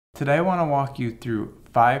Today I want to walk you through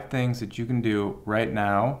 5 things that you can do right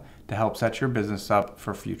now to help set your business up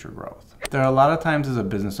for future growth. There are a lot of times as a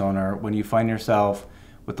business owner when you find yourself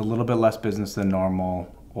with a little bit less business than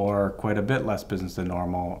normal or quite a bit less business than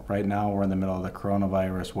normal. Right now we're in the middle of the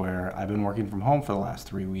coronavirus where I've been working from home for the last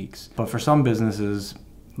 3 weeks. But for some businesses,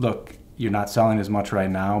 look, you're not selling as much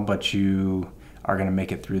right now, but you are going to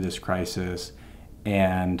make it through this crisis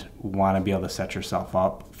and want to be able to set yourself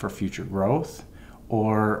up for future growth.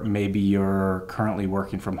 Or maybe you're currently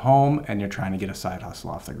working from home and you're trying to get a side hustle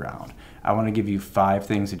off the ground. I want to give you 5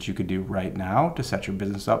 things that you could do right now to set your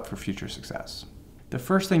business up for future success. The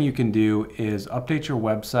first thing you can do is update your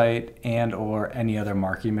website and or any other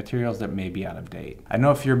marketing materials that may be out of date. I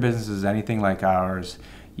know if your business is anything like ours,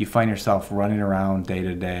 you find yourself running around day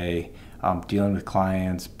to day, dealing with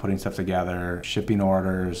clients, putting stuff together, shipping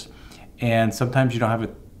orders, and sometimes you don't have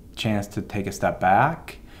a chance to take a step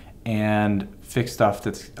back and fix stuff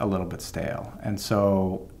that's a little bit stale. And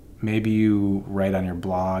so maybe you write on your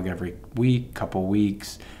blog every week, couple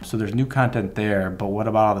weeks, so there's new content there, but what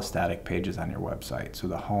about all the static pages on your website? So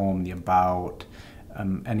the home, the about,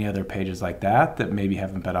 any other pages like that that maybe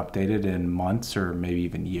haven't been updated in months or maybe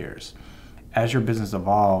even years. As your business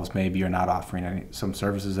evolves, maybe you're not offering some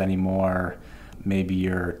services anymore, maybe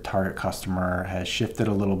your target customer has shifted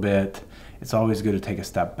a little bit. It's always good to take a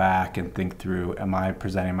step back and think through, am I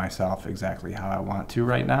presenting myself exactly how I want to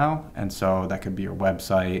right now? And so that could be your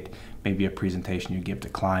website, maybe a presentation you give to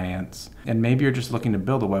clients, and maybe you're just looking to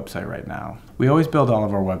build a website right now. We always build all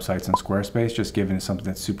of our websites in Squarespace, just giving it something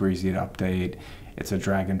that's super easy to update. It's a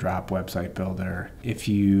drag and drop website builder. If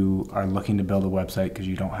you are looking to build a website because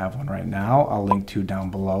you don't have one right now, I'll link to down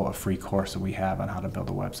below a free course that we have on how to build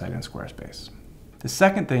a website in Squarespace. The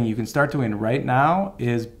second thing you can start doing right now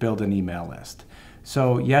is build an email list.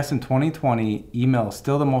 So yes, in 2020, email is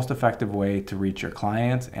still the most effective way to reach your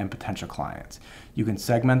clients and potential clients. You can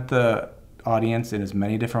segment the audience in as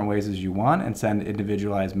many different ways as you want and send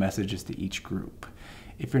individualized messages to each group.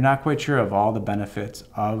 If you're not quite sure of all the benefits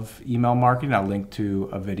of email marketing, I'll link to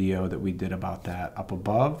a video that we did about that up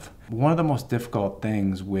above. One of the most difficult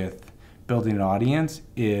things with building an audience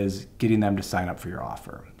is getting them to sign up for your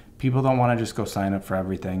offer. People don't want to just go sign up for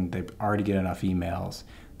everything. They already get enough emails.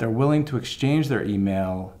 They're willing to exchange their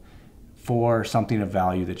email for something of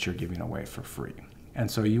value that you're giving away for free.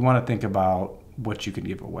 And so you want to think about what you can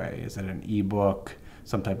give away. Is it an ebook,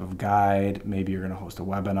 some type of guide? Maybe you're going to host a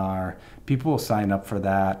webinar. People will sign up for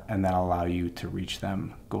that, and that'll allow you to reach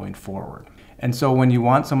them going forward. And so when you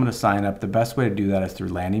want someone to sign up, the best way to do that is through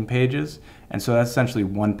landing pages. And so that's essentially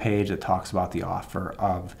one page that talks about the offer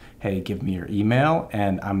of, hey, give me your email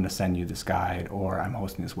and I'm going to send you this guide, or I'm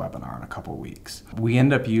hosting this webinar in a couple weeks. We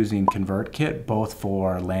end up using Convertkit both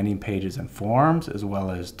for landing pages and forms, as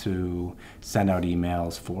well as to send out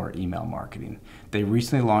emails for email marketing. They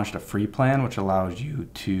recently launched a free plan which allows you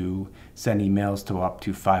to send emails to up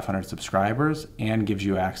to 500 subscribers and gives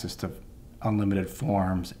you access to unlimited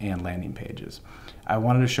forms and landing pages. I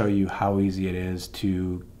wanted to show you how easy it is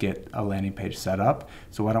to get a landing page set up.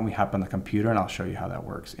 So why don't we hop on the computer and I'll show you how that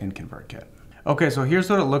works in Convertkit. Okay, so here's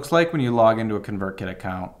what it looks like when you log into a Convertkit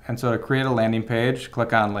account. And so to create a landing page,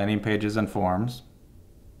 click on Landing Pages and Forms.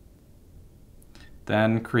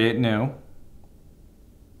 Then create new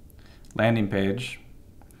landing page.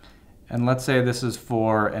 And let's say this is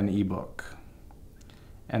for an ebook.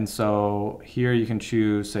 And so here you can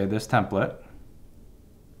choose, say, this template.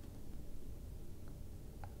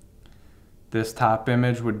 This top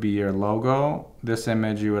image would be your logo. This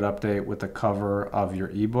image you would update with the cover of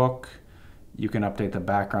your ebook. You can update the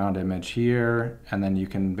background image here, and then you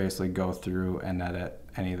can basically go through and edit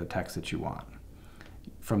any of the text that you want.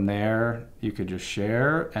 From there, you could just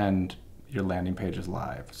share and your landing page is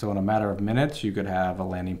live. So in a matter of minutes, you could have a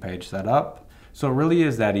landing page set up. So it really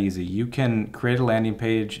is that easy. You can create a landing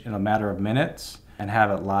page in a matter of minutes and have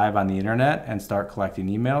it live on the internet and start collecting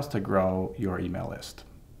emails to grow your email list.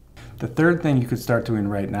 The third thing you could start doing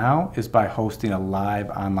right now is by hosting a live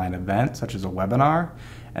online event, such as a webinar.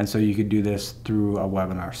 And so you could do this through a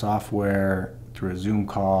webinar software, through a Zoom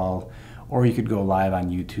call, or you could go live on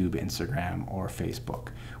YouTube, Instagram, or Facebook.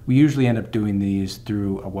 We usually end up doing these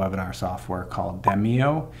through a webinar software called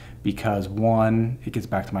Demio because one, it gets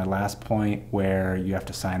back to my last point where you have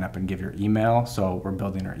to sign up and give your email. So we're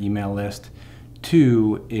building our email list.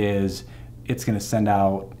 Two is it's going to send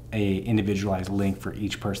out a individualized link for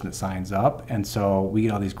each person that signs up. And so we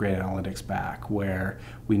get all these great analytics back where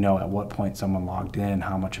we know at what point someone logged in,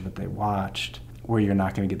 how much of it they watched, where you're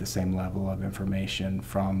not going to get the same level of information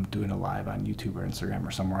from doing a live on YouTube or Instagram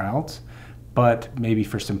or somewhere else. But maybe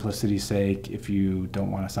for simplicity's sake, if you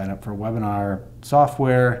don't want to sign up for webinar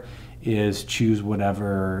software, is choose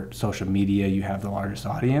whatever social media you have the largest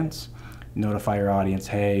audience. Notify your audience,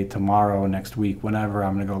 hey, tomorrow, next week, whenever,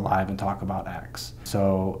 I'm going to go live and talk about X.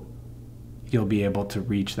 So you'll be able to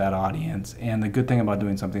reach that audience. And the good thing about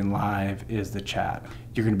doing something live is the chat.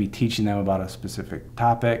 You're going to be teaching them about a specific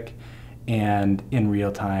topic, and in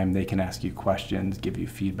real time, they can ask you questions, give you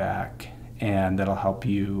feedback, and that'll help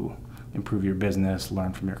you improve your business,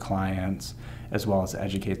 learn from your clients, as well as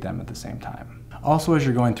educate them at the same time. Also, as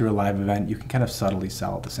you're going through a live event, you can kind of subtly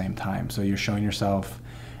sell at the same time. So you're showing yourself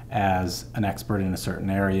as an expert in a certain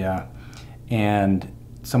area, and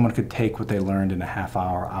someone could take what they learned in a half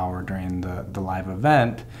hour during the live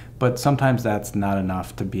event, but sometimes that's not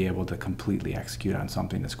enough to be able to completely execute on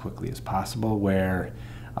something as quickly as possible, where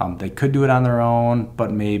they could do it on their own,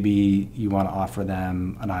 but maybe you want to offer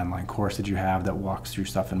them an online course that you have that walks through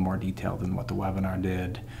stuff in more detail than what the webinar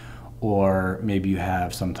did. Or maybe you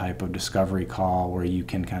have some type of discovery call where you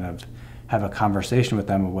can kind of have a conversation with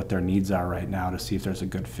them of what their needs are right now to see if there's a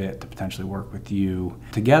good fit to potentially work with you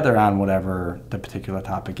together on whatever the particular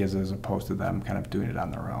topic is, as opposed to them kind of doing it on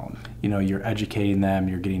their own. You know, you're educating them,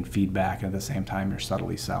 you're getting feedback, and at the same time, you're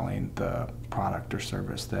subtly selling the product or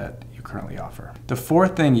service that you currently offer. The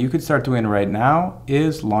fourth thing you could start doing right now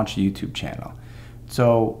is launch a YouTube channel.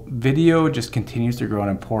 So video just continues to grow in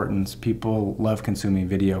importance. People love consuming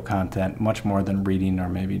video content much more than reading or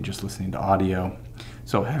maybe just listening to audio.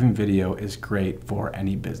 So having video is great for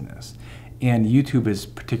any business. And YouTube is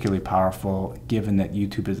particularly powerful given that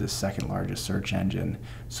YouTube is the second largest search engine.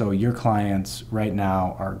 So your clients right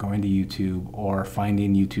now are going to YouTube or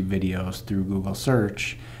finding YouTube videos through Google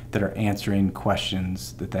search that are answering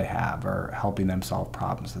questions that they have or helping them solve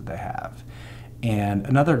problems that they have. And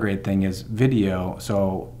another great thing is video.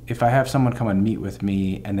 So if I have someone come and meet with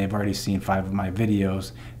me and they've already seen 5 of my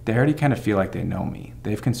videos, they already kind of feel like they know me.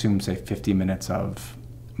 They've consumed, say, 50 minutes of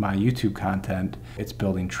my YouTube content. It's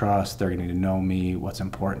building trust. They're getting to know me, what's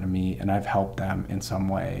important to me, and I've helped them in some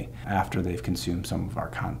way after they've consumed some of our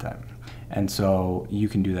content. And so you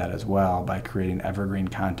can do that as well by creating evergreen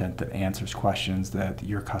content that answers questions that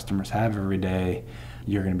your customers have every day.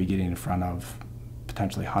 You're going to be getting in front of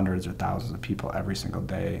potentially hundreds or thousands of people every single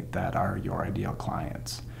day that are your ideal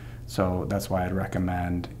clients. So that's why I'd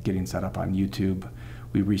recommend getting set up on YouTube.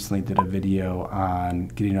 We recently did a video on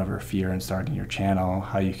getting over fear and starting your channel,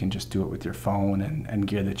 how you can just do it with your phone and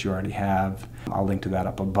gear that you already have. I'll link to that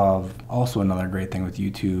up above. Also, another great thing with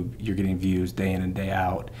YouTube, you're getting views day in and day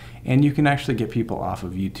out, and you can actually get people off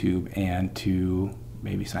of YouTube and to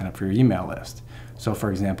maybe sign up for your email list. So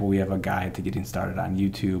for example, we have a guide to getting started on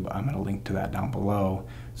YouTube. I'm going to link to that down below.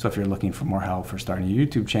 So if you're looking for more help for starting your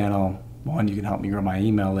YouTube channel, one, you can help me grow my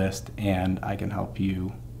email list, and I can help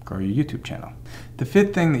you grow your YouTube channel. The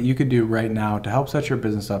fifth thing that you could do right now to help set your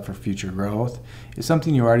business up for future growth is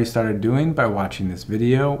something you already started doing by watching this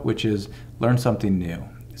video, which is learn something new.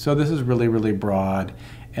 So this is really, really broad,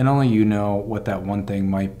 and only you know what that one thing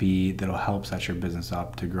might be that'll help set your business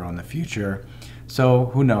up to grow in the future. So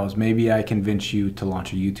who knows, maybe I convince you to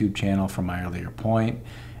launch a YouTube channel from my earlier point,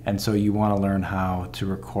 and so you want to learn how to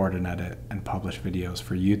record and edit and publish videos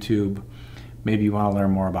for YouTube. Maybe you want to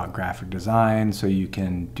learn more about graphic design so you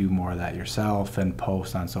can do more of that yourself and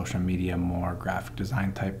post on social media more graphic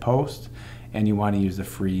design type posts, and you want to use the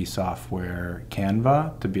free software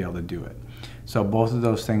Canva to be able to do it. So both of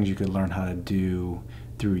those things you could learn how to do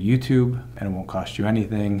through YouTube, and it won't cost you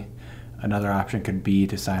anything. Another option could be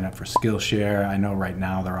to sign up for SkillShare. I know right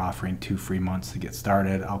now they're offering 2 free months to get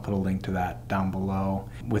started. I'll put a link to that down below.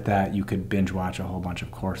 With that, you could binge watch a whole bunch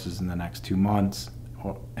of courses in the next 2 months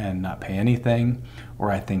and not pay anything.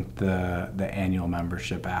 Or I think the annual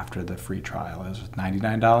membership after the free trial is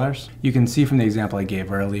 $99. You can see from the example I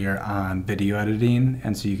gave earlier on video editing,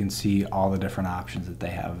 and so you can see all the different options that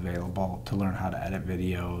they have available to learn how to edit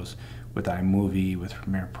videos with iMovie, with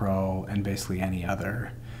Premiere Pro, and basically any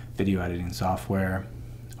other video editing software.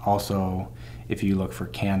 Also, if you look for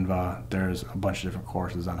Canva, there's a bunch of different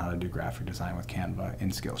courses on how to do graphic design with Canva in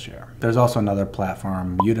Skillshare. There's also another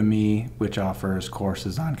platform, Udemy, which offers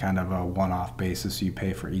courses on kind of a one-off basis, so you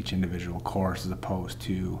pay for each individual course as opposed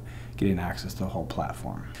to getting access to the whole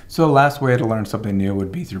platform. So the last way to learn something new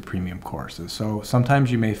would be through premium courses. So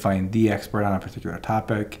sometimes you may find the expert on a particular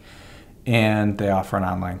topic, and they offer an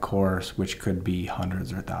online course which could be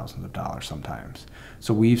hundreds or thousands of dollars sometimes.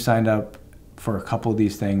 So we've signed up for a couple of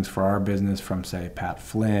these things for our business from, say, Pat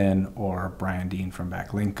Flynn or Brian Dean from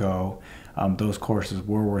Backlinko. Those courses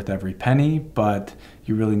were worth every penny, but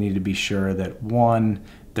you really need to be sure that, one,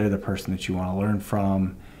 they're the person that you want to learn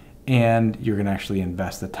from, and you're going to actually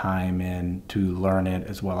invest the time in to learn it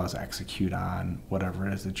as well as execute on whatever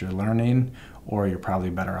it is that you're learning, or you're probably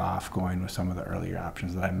better off going with some of the earlier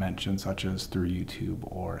options that I mentioned, such as through YouTube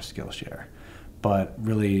or SkillShare. But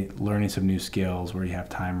really learning some new skills where you have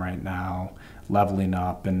time right now, leveling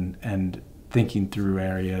up and thinking through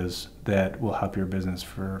areas that will help your business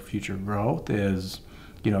for future growth is,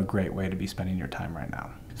 a great way to be spending your time right now.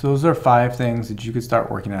 So those are 5 things that you could start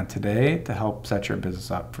working on today to help set your business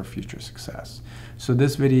up for future success. So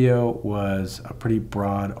this video was a pretty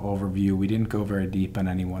broad overview. We didn't go very deep on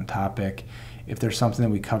any one topic. If there's something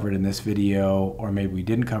that we covered in this video, or maybe we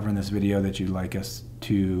didn't cover in this video that you'd like us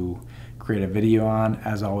to create a video on,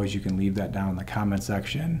 as always, you can leave that down in the comment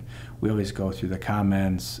section. We always go through the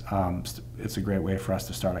comments. It's a great way for us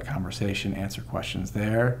to start a conversation, answer questions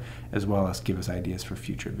there, as well as give us ideas for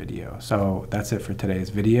future videos. So that's it for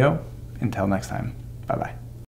today's video. Until next time, bye-bye.